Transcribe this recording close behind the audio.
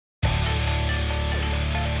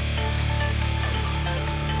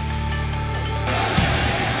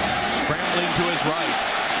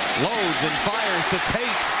Loads and fires to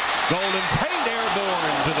Tate. Golden Tate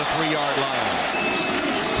airborne to the 3-yard line.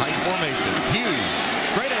 Tight formation. Hughes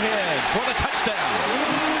straight ahead for the touchdown.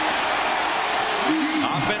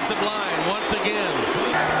 Offensive line once again.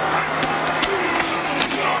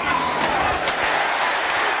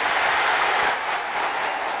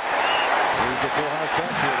 Here's the full house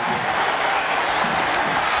backfield again.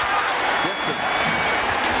 Denson.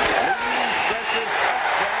 Lean stretches,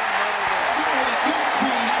 touchdown,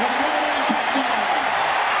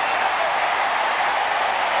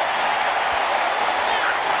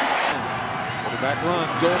 Back run.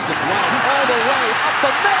 Golson running all the way up the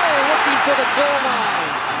middle, looking for the goal line.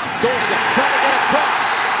 Golson trying to get across.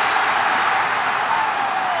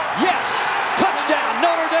 Yes! Touchdown,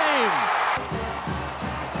 Notre Dame!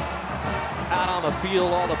 Out on the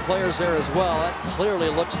field, all the players there as well. That clearly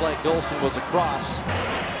looks like Golson was across.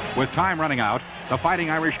 With time running out, the Fighting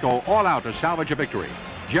Irish go all out to salvage a victory.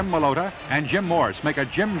 Jim Malota and Jim Morse make a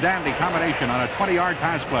Jim Dandy combination on a 20-yard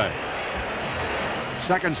pass play.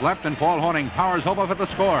 Seconds left and Paul Hornung powers over for the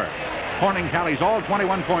score. Hornung tallies all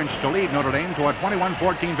 21 points to lead Notre Dame to a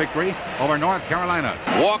 21-14 victory over North Carolina.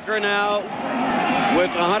 Walker now with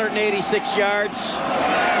 186 yards.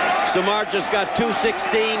 Samardzij's got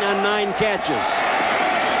 216 on 9 catches.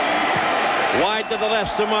 Wide to the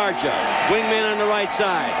left, Samardzij. Wingman on the right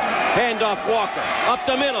side. Handoff Walker. Up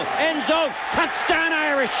the middle. End zone. Touchdown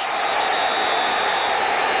Irish.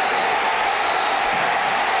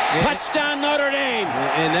 Touchdown Notre Dame.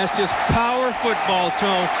 And that's just power football,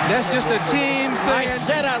 Tone. That's just a team saying... I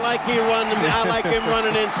said I like him running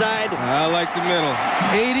inside. I like the middle.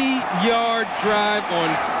 80-yard drive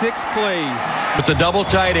on 6 plays. With the double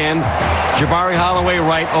tight end, Jabari Holloway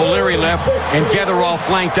right, O'Leary left, and Getherall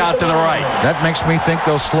flanked out to the right. That makes me think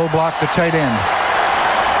they'll slow block the tight end.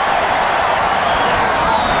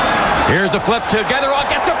 Here's the flip to Getherall,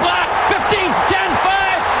 gets a block, 15, 10, 5,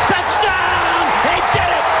 touchdown! He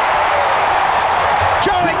did it!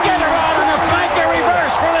 Joey Getherall on the flanker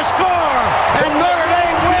reverse for the score, and Notre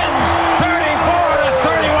Dame wins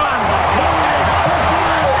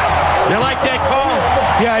 34-31. You like that call?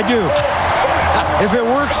 Yeah, I do. If it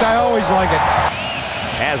works, I always like it.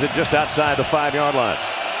 Has it just outside the 5-yard line.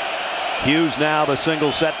 Hughes now the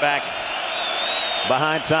single setback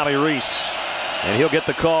behind Tommy Reese. And he'll get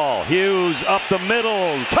the call. Hughes up the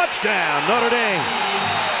middle. Touchdown, Notre Dame.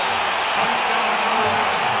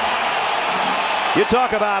 You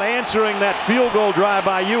talk about answering that field goal drive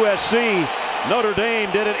by USC. Notre Dame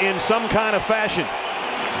did it in some kind of fashion.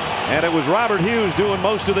 And it was Robert Hughes doing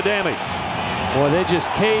most of the damage. Boy, they just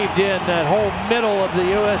caved in that whole middle of the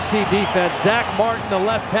USC defense. Zach Martin, the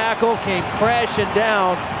left tackle, came crashing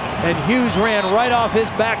down, and Hughes ran right off his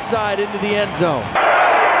backside into the end zone.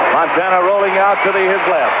 Montana rolling out to his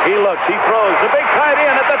left. He looks, he throws. The big tight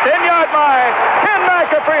end at the 10-yard line. Ken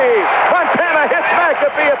McAfee. Montana hits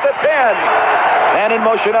McAfee at the 10. And in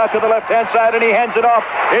motion out to the left-hand side, and he hands it off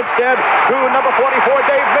instead to number 44,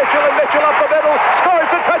 Dave Mitchell. And Mitchell up the middle. Scores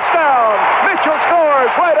a touchdown. Mitchell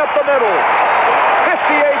scores right up the middle.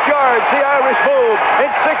 58 yards, the Irish move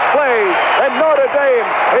in 6 plays. And Notre Dame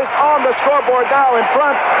is on the scoreboard now in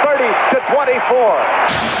front, 30-24.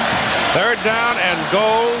 Third down and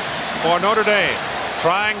goal for Notre Dame,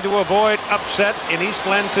 trying to avoid upset in East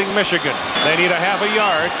Lansing, Michigan. They need a half a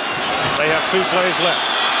yard. They have 2 plays left.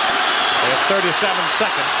 They have 37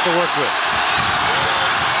 seconds to work with.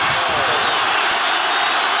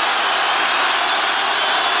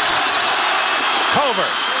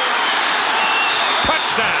 Culver.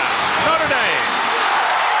 Touchdown, Notre Dame.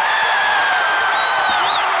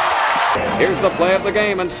 Here's the play of the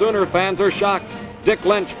game, and Sooner fans are shocked. Dick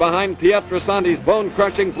Lynch behind Pietrasanti's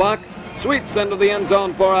bone-crushing block sweeps into the end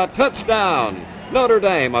zone for a touchdown. Notre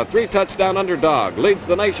Dame, a 3-touchdown underdog, leads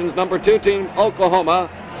the nation's number 2 team, Oklahoma,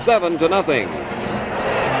 7-0.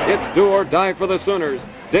 It's do or die for the Sooners.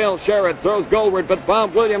 Dale Sherrod throws goalward, but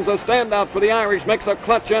Bob Williams, a standout for the Irish, makes a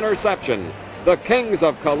clutch interception. The kings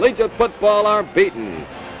of collegiate football are beaten.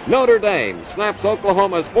 Notre Dame snaps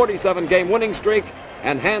Oklahoma's 47-game winning streak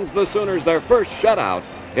and hands the Sooners their first shutout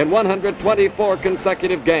in 124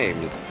 consecutive games.